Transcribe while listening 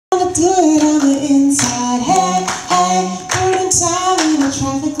wanna do it on the inside. Hey, hey, burning time in a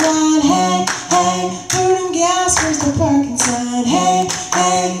traffic line. Hey, hey, burning gas, where's the parking sign? Hey,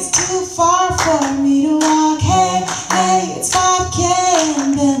 hey, it's too far for me to walk. Hey, hey, it's 5K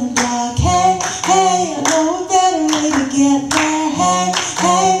and then a block. Hey, hey, I know a better way to get there. Hey,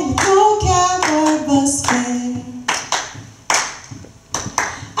 hey, with no cowboy bus fare.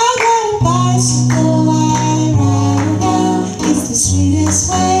 I got a bicycle, I ride around. It's the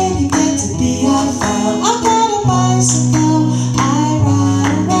sweetest way to get to be I found. I got a bicycle, I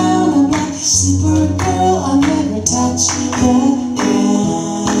ride around. I'm like Supergirl, I'll never touch the ground.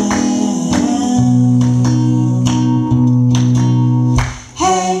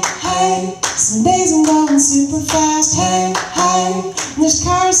 Hey, hey, some days I'm going super fast. Hey, hey, and there's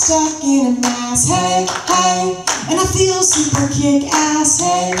cars stuck in a mass. Hey, hey, and I feel super kick-ass.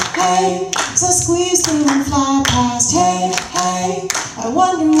 Hey, hey, so I squeeze through and fly past. Hey, hey, I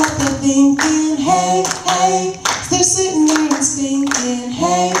wonder what they're thinking. Hey, hey, they're sitting there and stinking.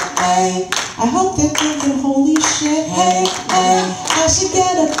 Hey, hey, I hope they're thinking, holy shit. Hey, hey, I should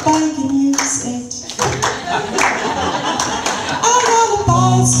get a bike and use it. I got a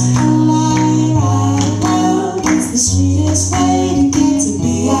bicycle.